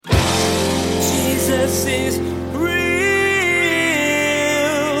Jesus is real.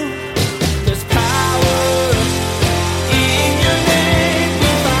 There's power in your name.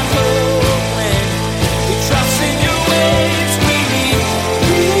 We find hope when we trust in your ways. We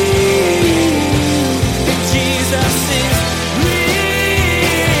believe that Jesus is real.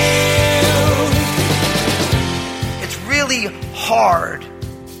 It's really hard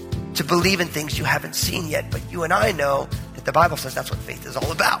to believe in things you haven't seen yet, but you and I know that the Bible says that's what faith is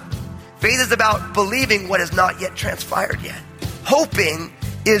all about. Faith is about believing what has not yet transpired yet. Hoping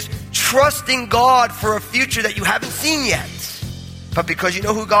is trusting God for a future that you haven't seen yet. But because you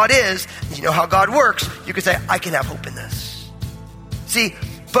know who God is, and you know how God works, you can say, I can have hope in this. See,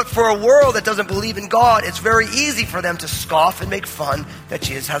 but for a world that doesn't believe in God, it's very easy for them to scoff and make fun that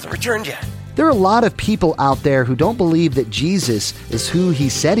Jesus hasn't returned yet. There are a lot of people out there who don't believe that Jesus is who he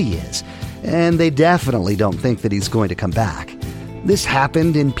said he is, and they definitely don't think that he's going to come back. This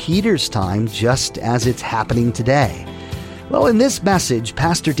happened in Peter's time just as it's happening today. Well, in this message,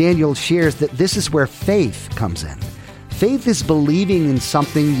 Pastor Daniel shares that this is where faith comes in. Faith is believing in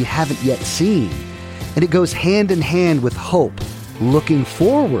something you haven't yet seen, and it goes hand in hand with hope, looking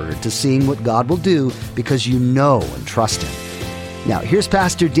forward to seeing what God will do because you know and trust him. Now, here's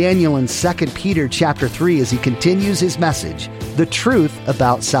Pastor Daniel in 2 Peter chapter 3 as he continues his message, The Truth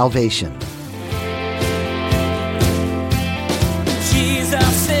About Salvation.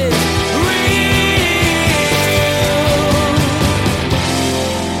 Jesus is real.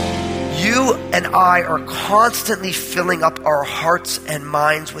 You and I are constantly filling up our hearts and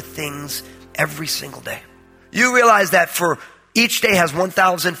minds with things every single day. You realize that for each day has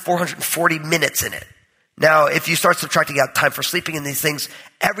 1,440 minutes in it. Now, if you start subtracting out time for sleeping and these things,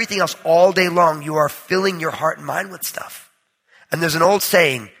 everything else all day long, you are filling your heart and mind with stuff. And there's an old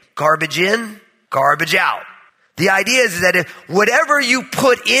saying, garbage in, garbage out. The idea is that if whatever you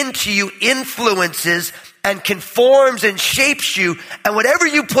put into you influences and conforms and shapes you, and whatever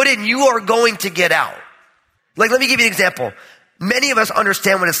you put in, you are going to get out. Like, let me give you an example. Many of us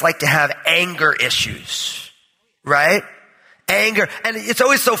understand what it's like to have anger issues, right? Anger. And it's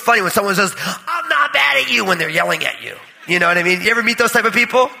always so funny when someone says, I'm not mad at you, when they're yelling at you. You know what I mean? You ever meet those type of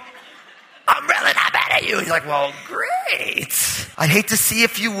people? I'm really not mad at you. And you're like, well, great. I'd hate to see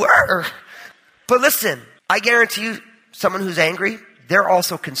if you were. But listen, I guarantee you, someone who's angry, they're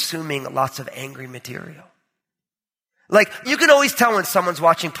also consuming lots of angry material. Like, you can always tell when someone's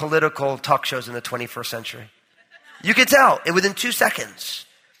watching political talk shows in the 21st century. You can tell within 2 seconds.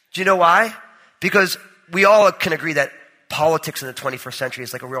 Do you know why? Because we all can agree that politics in the 21st century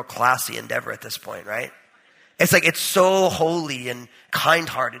is like a real classy endeavor at this point, right? It's like, it's so holy and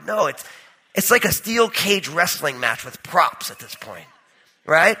kind-hearted. No, it's like a steel cage wrestling match with props at this point,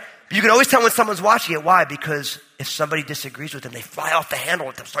 right? You can always tell when someone's watching it. Why? Because if somebody disagrees with them, they fly off the handle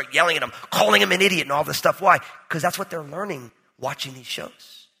with them, start yelling at them, calling them an idiot and all this stuff. Why? Because that's what they're learning watching these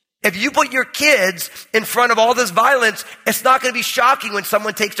shows. If you put your kids in front of all this violence, it's not going to be shocking when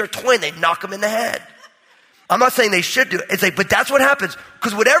someone takes their toy and they knock them in the head. I'm not saying they should do it. It's like, but that's what happens.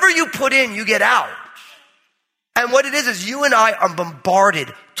 Because whatever you put in, you get out. And what it is you and I are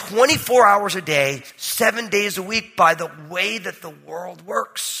bombarded 24 hours a day, 7 days a week by the way that the world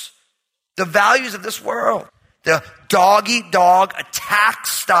works. The values of this world. The dog-eat-dog attack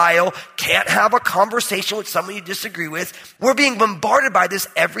style, can't have a conversation with someone you disagree with. We're being bombarded by this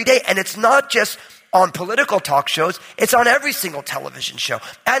every day. And it's not just on political talk shows, it's on every single television show.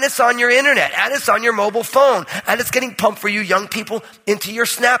 And it's on your internet, and it's on your mobile phone, and it's getting pumped for you young people into your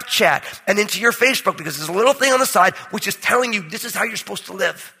Snapchat and into your Facebook, because there's a little thing on the side which is telling you this is how you're supposed to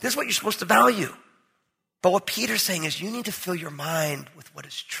live. This is what you're supposed to value. But what Peter's saying is you need to fill your mind with what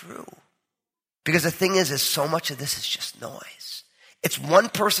is true. Because the thing is so much of this is just noise. It's one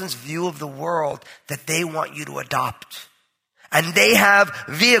person's view of the world that they want you to adopt. And they have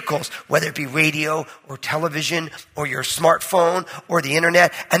vehicles, whether it be radio or television or your smartphone or the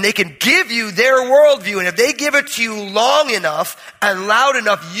internet, and they can give you their worldview. And if they give it to you long enough and loud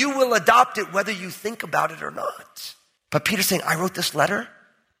enough, you will adopt it whether you think about it or not. But Peter's saying, I wrote this letter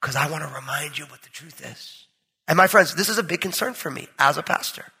because I want to remind you what the truth is. And my friends, this is a big concern for me as a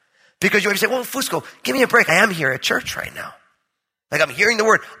pastor. Because you already say, well, Fusco, give me a break. I am here at church right now. Like, I'm hearing the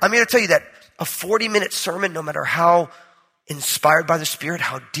word. I'm here to tell you that a 40-minute sermon, no matter how inspired by the Spirit,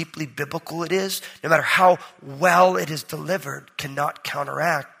 how deeply biblical it is, no matter how well it is delivered, cannot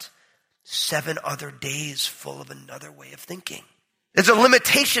counteract 7 other days full of another way of thinking. There's a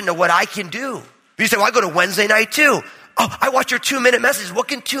limitation to what I can do. You say, well, I go to Wednesday night too. Oh, I watch your 2-minute message. What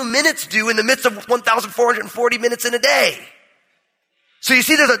can 2 minutes do in the midst of 1,440 minutes in a day? So you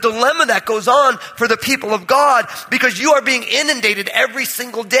see there's a dilemma that goes on for the people of God because you are being inundated every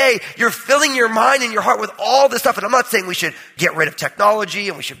single day. You're filling your mind and your heart with all this stuff. And I'm not saying we should get rid of technology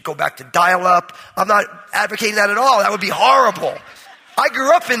and we should go back to dial-up. I'm not advocating that at all. That would be horrible. I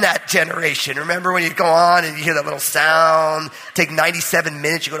grew up in that generation. Remember when you go on and you hear that little sound, take 97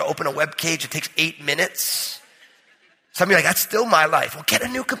 minutes, you go to open a web page, it takes 8 minutes. Some of you are like, that's still my life. Well, get a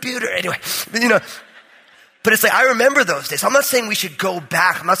new computer. Anyway, but it's like, I remember those days. I'm not saying we should go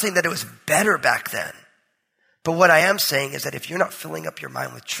back. I'm not saying that it was better back then. But what I am saying is that if you're not filling up your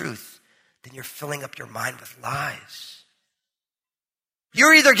mind with truth, then you're filling up your mind with lies.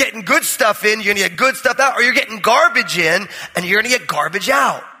 You're either getting good stuff in, you're going to get good stuff out, or you're getting garbage in, and you're going to get garbage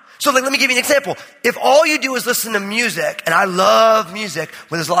out. So let me give you an example. If all you do is listen to music, and I love music,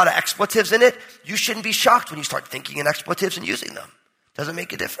 when there's a lot of expletives in it, you shouldn't be shocked when you start thinking in expletives and using them. Doesn't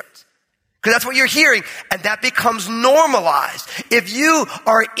make a difference. Because that's what you're hearing, and that becomes normalized. If you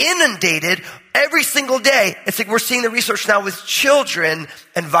are inundated every single day, it's like we're seeing the research now with children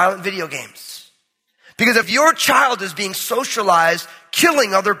and violent video games. Because if your child is being socialized,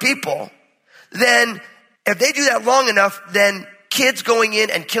 killing other people, then if they do that long enough, then kids going in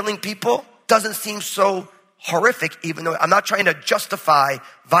and killing people doesn't seem so horrific, even though I'm not trying to justify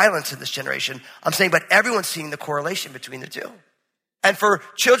violence in this generation. I'm saying, but everyone's seeing the correlation between the two. And for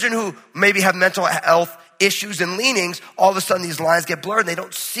children who maybe have mental health issues and leanings, all of a sudden these lines get blurred and they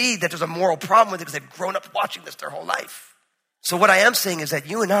don't see that there's a moral problem with it because they've grown up watching this their whole life. So what I am saying is that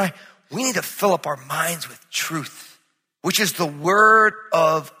you and I, we need to fill up our minds with truth, which is the word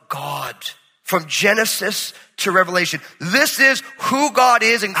of God. From Genesis to Revelation. This is who God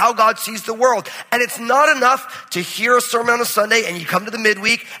is and how God sees the world. And it's not enough to hear a sermon on a Sunday and you come to the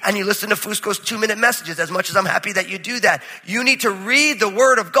midweek and you listen to Fusco's 2-minute messages, as much as I'm happy that you do that. You need to read the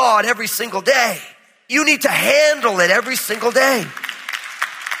word of God every single day. You need to handle it every single day.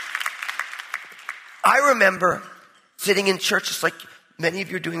 I remember sitting in church, just like many of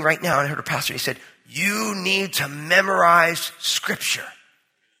you are doing right now, and I heard a pastor, he said, you need to memorize scripture.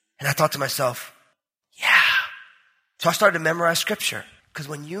 And I thought to myself, yeah. So I started to memorize scripture. Because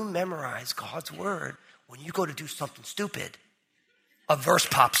when you memorize God's word, when you go to do something stupid, a verse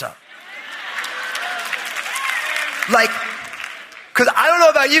pops up. Like, because I don't know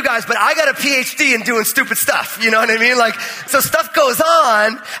about you guys, but I got a PhD in doing stupid stuff. You know what I mean? Like, so stuff goes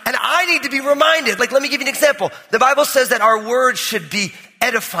on, and I need to be reminded. Like, let me give you an example. The Bible says that our words should be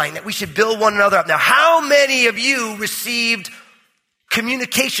edifying, that we should build one another up. Now, how many of you received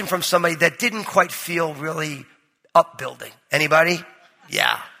communication from somebody that didn't quite feel really upbuilding? Anybody?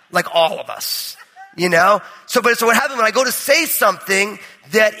 Yeah, like all of us, you know? So what happens when I go to say something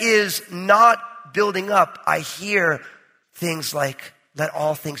that is not building up, I hear things like, let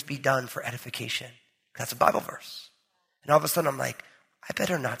all things be done for edification. That's a Bible verse. And all of a sudden I'm like, I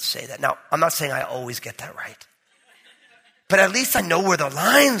better not say that. Now, I'm not saying I always get that right, but at least I know where the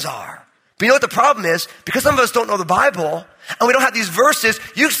lines are. But you know what the problem is? Because some of us don't know the Bible and we don't have these verses,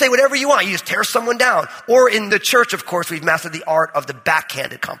 you can say whatever you want. You just tear someone down. Or in the church, of course, we've mastered the art of the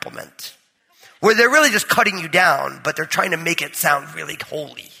backhanded compliment, where they're really just cutting you down, but they're trying to make it sound really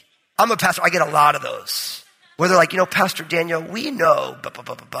holy. I'm a pastor. I get a lot of those where they're like, you know, Pastor Daniel, we know, but, and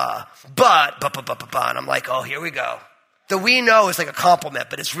I'm like, oh, here we go. The we know is like a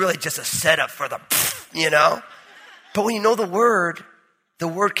compliment, but it's really just a setup for the, you know? But when you know the word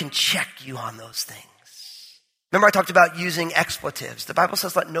can check you on those things. Remember I talked about using expletives. The Bible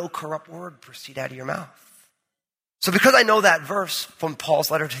says, let no corrupt word proceed out of your mouth. So because I know that verse from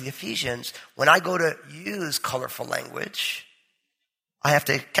Paul's letter to the Ephesians, when I go to use colorful language, I have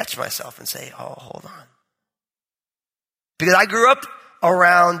to catch myself and say, oh, hold on. Because I grew up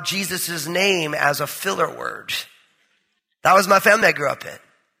around Jesus' name as a filler word. That was my family I grew up in.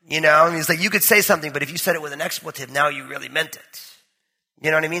 You know, I mean, it's like you could say something, but if you said it with an expletive, now you really meant it. You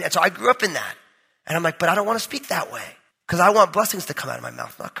know what I mean? And so I grew up in that. And I'm like, but I don't want to speak that way. Because I want blessings to come out of my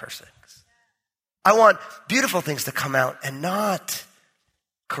mouth, not cursings. I want beautiful things to come out and not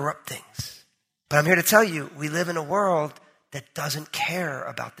corrupt things. But I'm here to tell you, we live in a world that doesn't care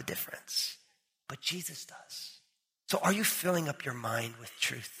about the difference. But Jesus does. So are you filling up your mind with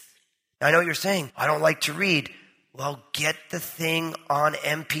truth? Now, I know what you're saying, I don't like to read. Well, get the thing on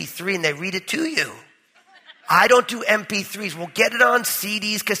MP3 and they read it to you. I don't do MP3s. Well, get it on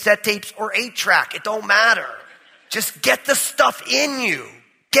CDs, cassette tapes, or 8-track. It don't matter. Just get the stuff in you.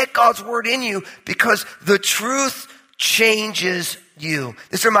 Get God's word in you because the truth changes you.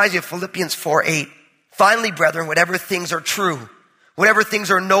 This reminds me of Philippians 4:8. Finally, brethren, whatever things are true, whatever things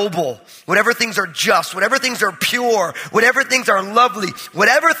are noble, whatever things are just, whatever things are pure, whatever things are lovely,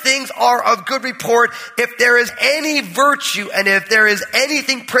 whatever things are of good report, if there is any virtue and if there is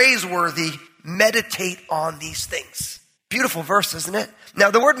anything praiseworthy, meditate on these things. Beautiful verse, isn't it?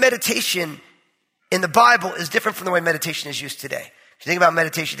 Now, the word meditation in the Bible is different from the way meditation is used today. If you think about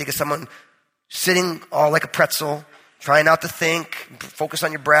meditation, you think of someone sitting all like a pretzel, trying not to think, focus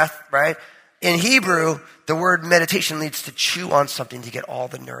on your breath, right? In Hebrew, the word meditation leads to chew on something to get all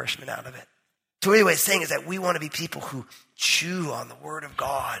the nourishment out of it. So anyway, it's saying is that we want to be people who chew on the word of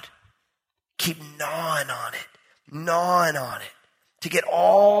God, keep gnawing on it, to get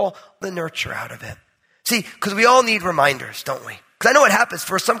all the nurture out of it. See, because we all need reminders, don't we? Because I know what happens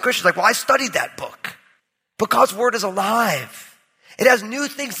for some Christians, like, well, I studied that book. But God's word is alive. It has new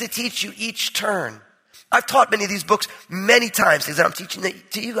things to teach you each turn. I've taught many of these books many times, things that I'm teaching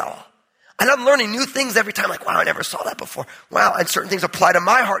to you all. And I'm learning new things every time, like, wow, I never saw that before. Wow, and certain things apply to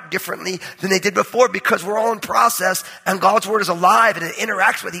my heart differently than they did before because we're all in process and God's word is alive and it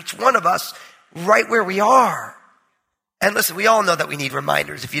interacts with each one of us right where we are. And listen, we all know that we need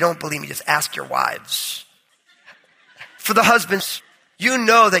reminders. If you don't believe me, just ask your wives. For the husbands, you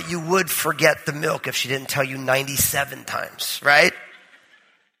know that you would forget the milk if she didn't tell you 97 times, right?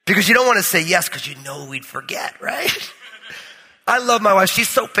 Because you don't want to say yes because you know we'd forget, right? I love my wife. She's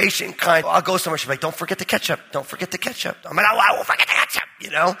so patient and kind. I'll go somewhere. She's like, don't forget the ketchup. Don't forget the ketchup. I'm like, oh, I won't forget the ketchup,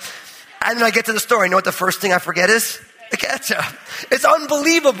 you know? And then I get to the store. You know what the first thing I forget is? The ketchup. It's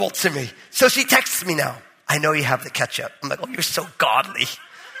unbelievable to me. So she texts me now. I know you have the ketchup. I'm like, oh, you're so godly,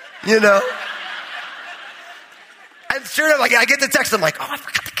 you know? And sure enough, like, I get the text. I'm like, oh, I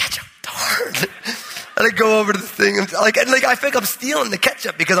forgot the ketchup. Darn. And I go over to the thing. And I think I'm stealing the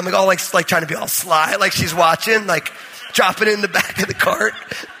ketchup because I'm all like trying to be all sly. Like she's watching, like dropping it in the back of the cart.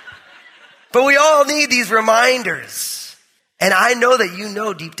 But we all need these reminders. And I know that you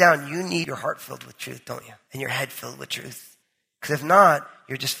know deep down you need your heart filled with truth, don't you? And your head filled with truth. Because if not,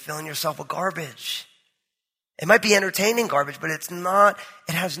 you're just filling yourself with garbage. It might be entertaining garbage, but it's not.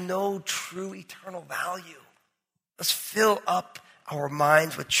 It has no true eternal value. Let's fill up our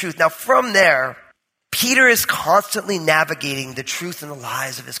minds with truth. Now from there, Peter is constantly navigating the truth and the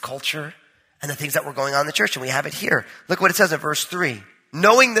lies of his culture and the things that were going on in the church. And we have it here. Look what it says in verse 3.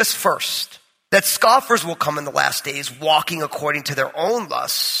 Knowing this first, that scoffers will come in the last days, walking according to their own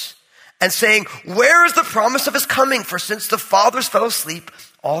lusts, and saying, where is the promise of his coming? For since the fathers fell asleep,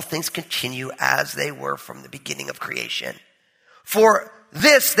 all things continue as they were from the beginning of creation. For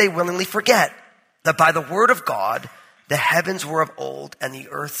this they willingly forget, that by the word of God, the heavens were of old, and the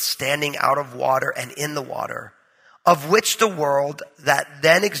earth standing out of water and in the water, of which the world that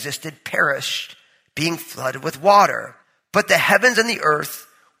then existed perished, being flooded with water. But the heavens and the earth,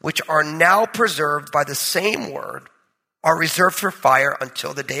 which are now preserved by the same word, are reserved for fire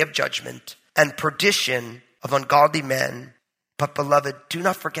until the day of judgment and perdition of ungodly men. But beloved, do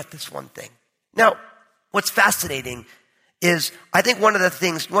not forget this one thing. Now, what's fascinating is I think one of the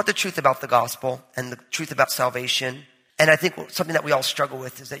things, you want the truth about the gospel and the truth about salvation. And I think something that we all struggle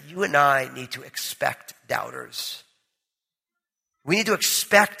with is that you and I need to expect doubters. We need to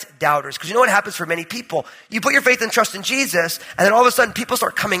expect doubters. Because you know what happens for many people? You put your faith and trust in Jesus, and then all of a sudden people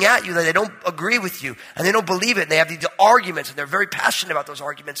start coming at you that they don't agree with you, and they don't believe it, and they have these arguments, and they're very passionate about those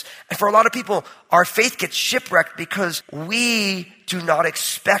arguments. And for a lot of people, our faith gets shipwrecked because we do not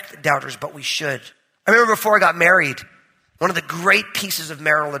expect doubters, but we should. I remember before I got married, one of the great pieces of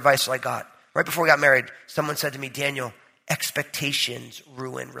marital advice I got, right before we got married, someone said to me, Daniel, expectations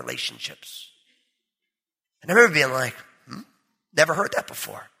ruin relationships. And I remember being like, never heard that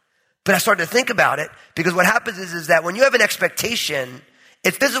before. But I started to think about it because what happens is that when you have an expectation,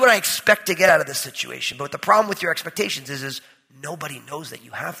 this is what I expect to get out of this situation. But the problem with your expectations is nobody knows that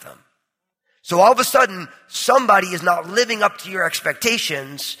you have them. So all of a sudden, somebody is not living up to your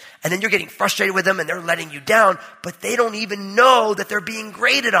expectations, and then you're getting frustrated with them and they're letting you down, but they don't even know that they're being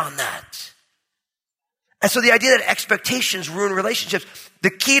graded on that. And so the idea that expectations ruin relationships,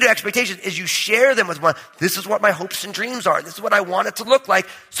 the key to expectations is you share them with one. This is what my hopes and dreams are. This is what I want it to look like,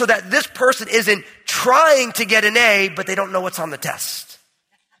 so that this person isn't trying to get an A, but they don't know what's on the test.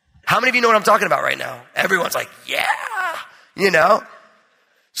 How many of you know what I'm talking about right now? Everyone's like, yeah, you know.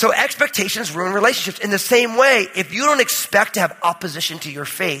 So expectations ruin relationships. In the same way, if you don't expect to have opposition to your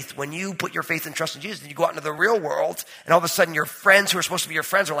faith, when you put your faith and trust in Jesus, and you go out into the real world, and all of a sudden your friends who are supposed to be your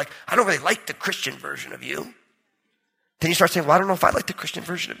friends are like, I don't really like the Christian version of you. Then you start saying, well, I don't know if I like the Christian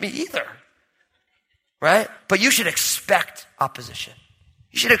version of me either. Right? But you should expect opposition.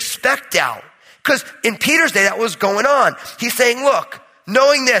 You should expect doubt. Because in Peter's day, that was going on. He's saying, look,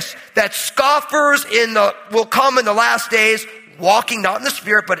 knowing this, that scoffers will come in the last days, walking not in the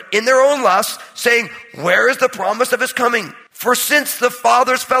Spirit, but in their own lusts, saying, where is the promise of his coming? For since the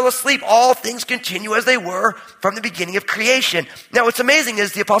fathers fell asleep, all things continue as they were from the beginning of creation. Now, what's amazing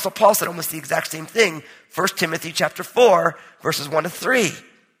is the Apostle Paul said almost the exact same thing. 1 Timothy chapter 4, verses 1 to 3.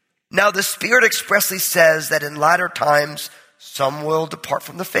 Now, the Spirit expressly says that in latter times, some will depart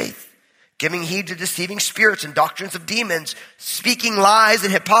from the faith, giving heed to deceiving spirits and doctrines of demons, speaking lies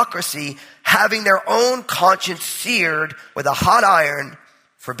and hypocrisy, having their own conscience seared with a hot iron,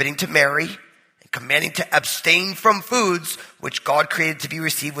 forbidding to marry, and commanding to abstain from foods which God created to be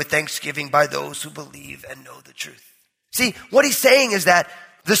received with thanksgiving by those who believe and know the truth. See, what he's saying is that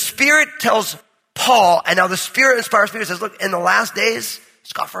the Spirit tells Paul, and now the Spirit inspires Peter, says, look, in the last days,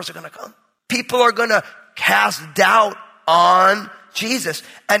 scoffers are going to come. People are going to cast doubt on Jesus.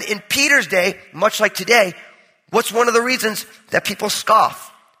 And in Peter's day, much like today, what's one of the reasons that people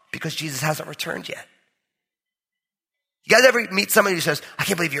scoff? Because Jesus hasn't returned yet. You guys ever meet somebody who says, I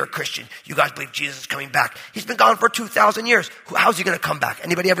can't believe you're a Christian. You guys believe Jesus is coming back. He's been gone for 2,000 years. How's he going to come back?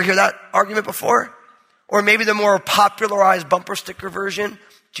 Anybody ever hear that argument before? Or maybe the more popularized bumper sticker version,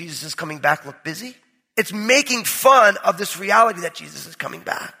 Jesus is coming back, look busy. It's making fun of this reality that Jesus is coming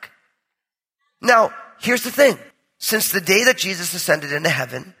back. Now, here's the thing. Since the day that Jesus ascended into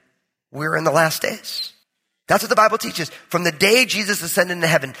heaven, we're in the last days. That's what the Bible teaches. From the day Jesus ascended into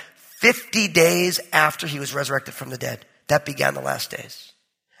heaven, 50 days after he was resurrected from the dead, that began the last days.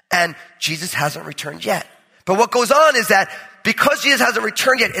 And Jesus hasn't returned yet. But what goes on is that because Jesus hasn't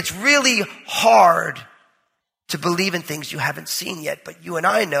returned yet, it's really hard to believe in things you haven't seen yet. But you and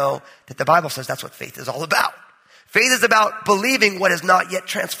I know that the Bible says that's what faith is all about. Faith is about believing what has not yet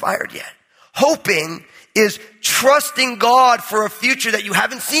transpired yet. Hoping is trusting God for a future that you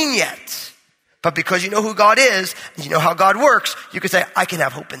haven't seen yet. But because you know who God is, and you know how God works, you can say, I can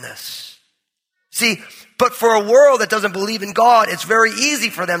have hope in this. See, but for a world that doesn't believe in God, it's very easy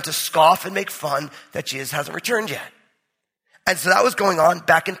for them to scoff and make fun that Jesus hasn't returned yet. And so that was going on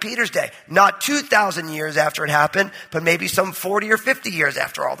back in Peter's day. Not 2,000 years after it happened, but maybe some 40 or 50 years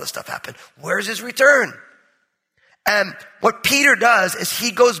after all this stuff happened. Where's his return? And what Peter does is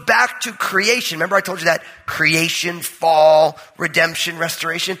he goes back to creation. Remember I told you that creation, fall, redemption,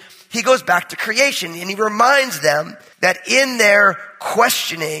 restoration. He goes back to creation and he reminds them that in their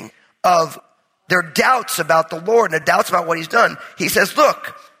questioning of their doubts about the Lord and their doubts about what he's done, he says,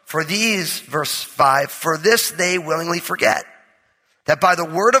 look, for these, verse 5, for this they willingly forget, that by the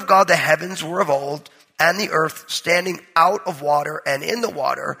word of God the heavens were of old, and the earth standing out of water and in the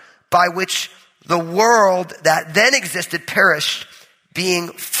water, by which the world that then existed perished, being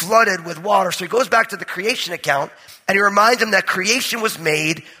flooded with water. So he goes back to the creation account, and he reminds them that creation was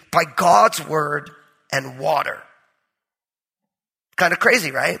made by God's word and water. Kind of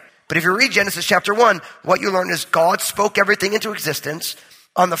crazy, right? But if you read Genesis chapter 1, what you learn is God spoke everything into existence.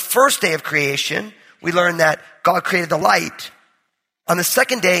 On the first day of creation, we learn that God created the light. On the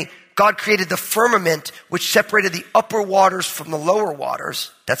second day, God created the firmament, which separated the upper waters from the lower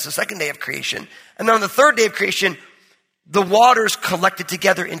waters. That's the second day of creation. And then on the third day of creation, the waters collected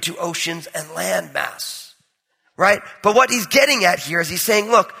together into oceans and land mass. Right? But what he's getting at here is he's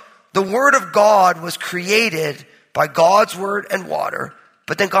saying, look, the word of God was created by God's word and water,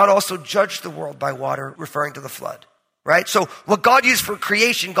 but then God also judged the world by water, referring to the flood. Right? So what God used for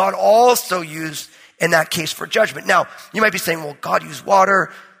creation, God also used in that case for judgment. Now, you might be saying, well, God used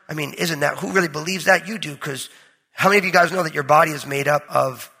water. I mean, isn't that, who really believes that? You do, because how many of you guys know that your body is made up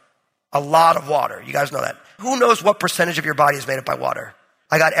of a lot of water? You guys know that. Who knows what percentage of your body is made up by water?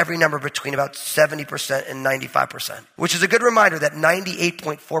 I got every number between about 70% and 95%, which is a good reminder that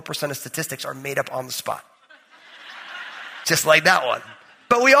 98.4% of statistics are made up on the spot. Just like that one.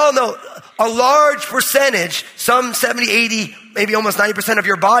 But we all know a large percentage, some 70, 80, maybe almost 90% of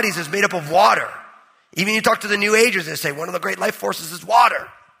your bodies is made up of water. Even you talk to the New Agers, they say one of the great life forces is water.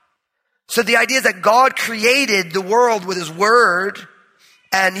 So the idea is that God created the world with his word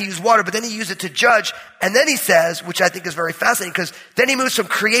and he used water, but then he used it to judge. And then he says, which I think is very fascinating, because then he moves from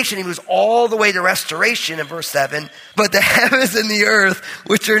creation, he moves all the way to restoration in verse 7. But the heavens and the earth,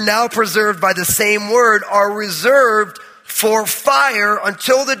 which are now preserved by the same word, are reserved for fire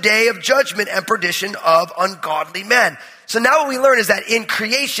until the day of judgment and perdition of ungodly men. So now what we learn is that in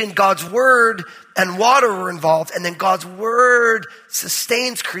creation, God's word and water were involved, and then God's word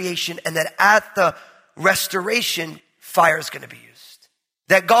sustains creation, and that at the restoration, fire is going to be used.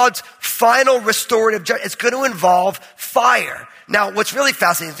 That God's final restorative judgment is going to involve fire. Now, what's really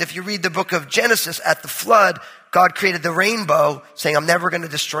fascinating is if you read the book of Genesis, at the flood, God created the rainbow, saying, I'm never going to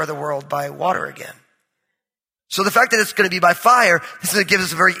destroy the world by water again. So the fact that it's going to be by fire, this gives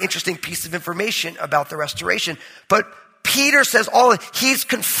us a very interesting piece of information about the restoration. But Peter says he's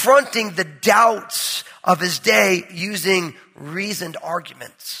confronting the doubts of his day using reasoned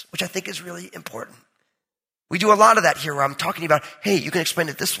arguments, which I think is really important. We do a lot of that here where I'm talking about, hey, you can explain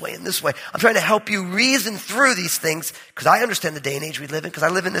it this way and this way. I'm trying to help you reason through these things because I understand the day and age we live in because I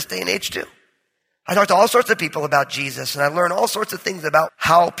live in this day and age too. I talk to all sorts of people about Jesus and I learn all sorts of things about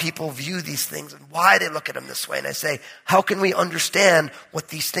how people view these things and why they look at them this way. And I say, how can we understand what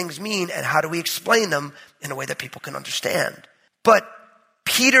these things mean and how do we explain them in a way that people can understand? But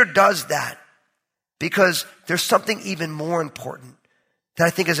Peter does that because there's something even more important that I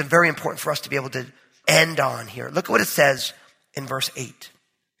think is very important for us to be able to end on here. Look at what it says in verse 8.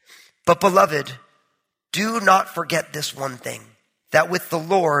 But beloved, do not forget this one thing, that with the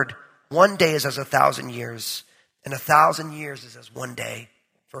Lord, 1 day is as 1,000 years, and 1,000 years is as 1 day.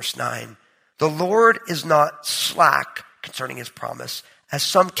 Verse 9, the Lord is not slack concerning his promise, as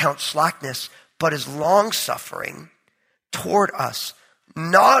some count slackness, but is long-suffering toward us,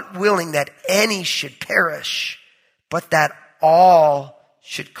 not willing that any should perish, but that all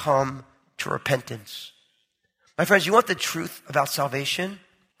should come to repentance. My friends, you want the truth about salvation?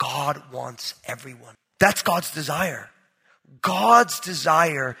 God wants everyone. That's God's desire. God's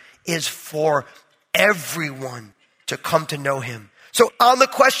desire is for everyone to come to know him. So on the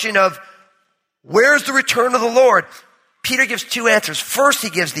question of where's the return of the Lord, Peter gives two answers. First, he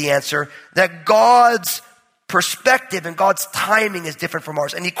gives the answer that God's perspective and God's timing is different from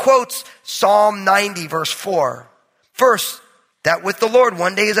ours. And he quotes Psalm 90 verse 4. First, that with the Lord,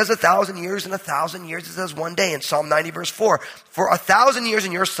 1 day is as 1,000 years and 1,000 years is as 1 day. In Psalm 90 verse 4, for 1,000 years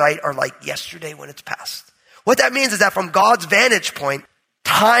in your sight are like yesterday when it's past. What that means is that from God's vantage point,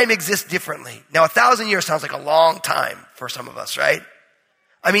 time exists differently. Now, 1,000 years sounds like a long time for some of us, right?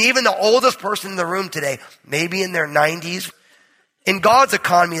 I mean, even the oldest person in the room today, maybe in their 90s, in God's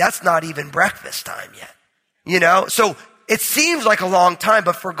economy, that's not even breakfast time yet. You know, so it seems like a long time,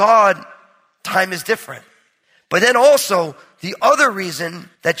 but for God, time is different. But then also, the other reason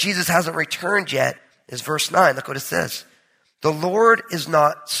that Jesus hasn't returned yet is verse 9. Look what it says. The Lord is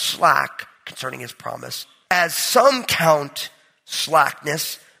not slack concerning his promise, as some count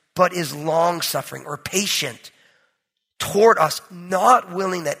slackness, but is long-suffering or patient toward us, not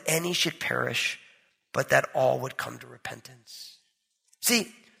willing that any should perish, but that all would come to repentance. See,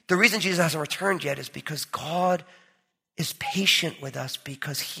 the reason Jesus hasn't returned yet is because God is patient with us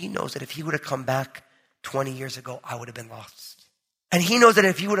because he knows that if he would have come back 20 years ago, I would have been lost. And he knows that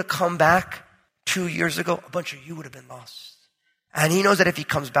if he would have come back 2 years ago, a bunch of you would have been lost. And he knows that if he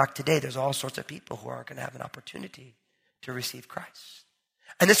comes back today, there's all sorts of people who aren't going to have an opportunity to receive Christ.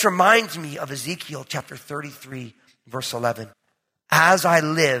 And this reminds me of Ezekiel chapter 33, verse 11. As I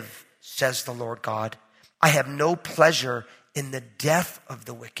live, says the Lord God, I have no pleasure in the death of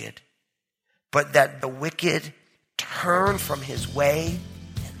the wicked, but that the wicked turn from his way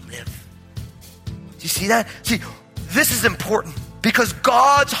and live. Do you see that? See, this is important because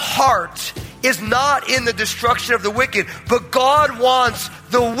God's heart is not in the destruction of the wicked, but God wants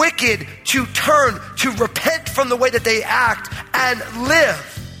the wicked to turn, to repent from the way that they act and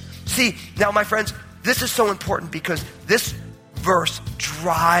live. See, now my friends, this is so important because this verse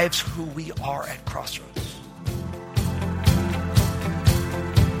drives who we are at Crossroads.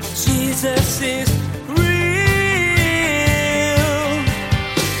 Jesus is real.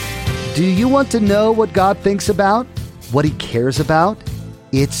 Do you want to know what God thinks about? What he cares about?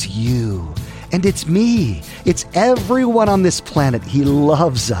 It's you. And it's me. It's everyone on this planet. He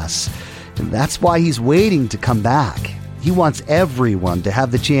loves us. And that's why he's waiting to come back. He wants everyone to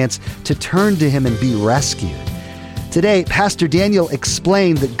have the chance to turn to him and be rescued. Today, Pastor Daniel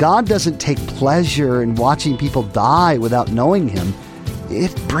explained that God doesn't take pleasure in watching people die without knowing him.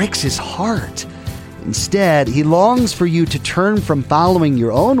 It breaks his heart. Instead, he longs for you to turn from following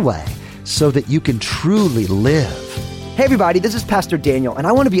your own way so that you can truly live. Hey everybody, this is Pastor Daniel, and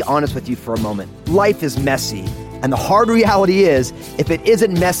I want to be honest with you for a moment. Life is messy, and the hard reality is, if it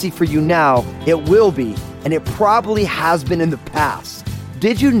isn't messy for you now, it will be, and it probably has been in the past.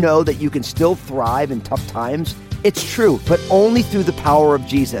 Did you know that you can still thrive in tough times? It's true, but only through the power of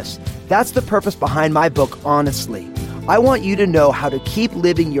Jesus. That's the purpose behind my book, Honestly. I want you to know how to keep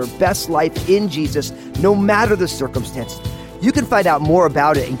living your best life in Jesus, no matter the circumstances. You can find out more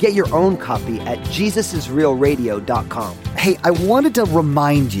about it and get your own copy at JesusIsRealRadio.com. Hey, I wanted to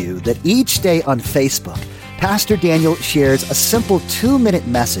remind you that each day on Facebook, Pastor Daniel shares a simple 2-minute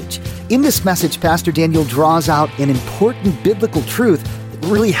message. In this message, Pastor Daniel draws out an important biblical truth that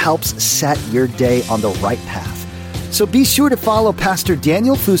really helps set your day on the right path. So be sure to follow Pastor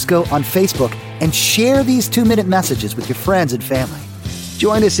Daniel Fusco on Facebook and share these 2-minute messages with your friends and family.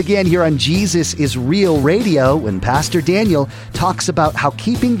 Join us again here on Jesus is Real Radio when Pastor Daniel talks about how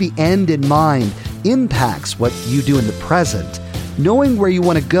keeping the end in mind impacts what you do in the present. Knowing where you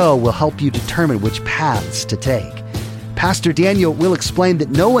want to go will help you determine which paths to take. Pastor Daniel will explain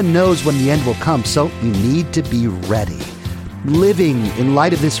that no one knows when the end will come, so you need to be ready. Living in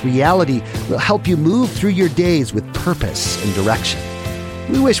light of this reality will help you move through your days with purpose and direction.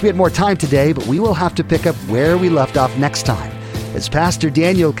 We wish we had more time today, but we will have to pick up where we left off next time, as Pastor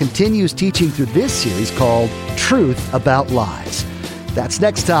Daniel continues teaching through this series called Truth About Lies. That's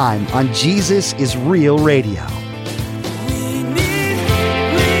next time on Jesus is Real Radio.